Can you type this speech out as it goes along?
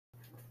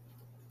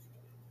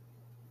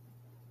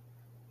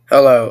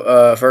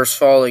Hello. First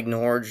of all,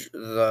 ignore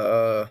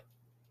the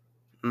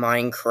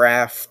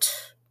Minecraft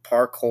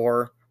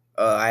parkour.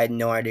 I had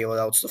no idea what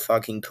else to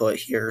fucking put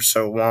here,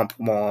 so womp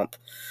womp.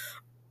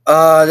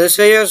 This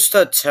video is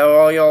to tell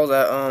all y'all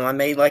that I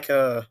made like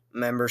a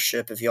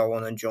membership if y'all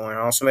want to join. I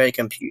also made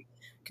a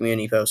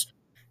community post.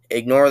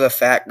 Ignore the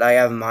fact that I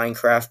have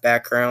Minecraft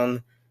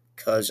background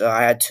because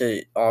I had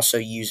to also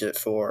use it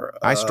for.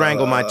 I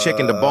strangle my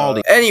chicken to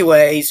Baldy.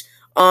 Anyways,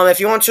 if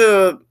you want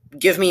to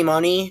give me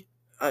money,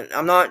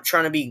 I'm not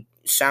trying to be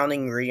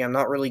sounding greedy. I'm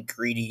not really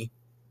greedy.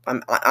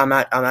 I'm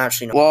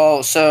actually not.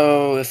 Well,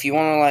 so if you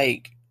want to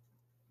like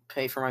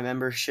pay for my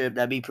membership,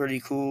 that'd be pretty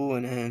cool.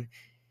 And then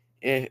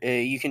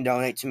if you can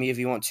donate to me if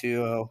you want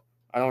to.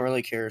 I don't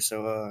really care.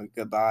 So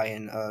goodbye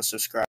and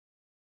subscribe.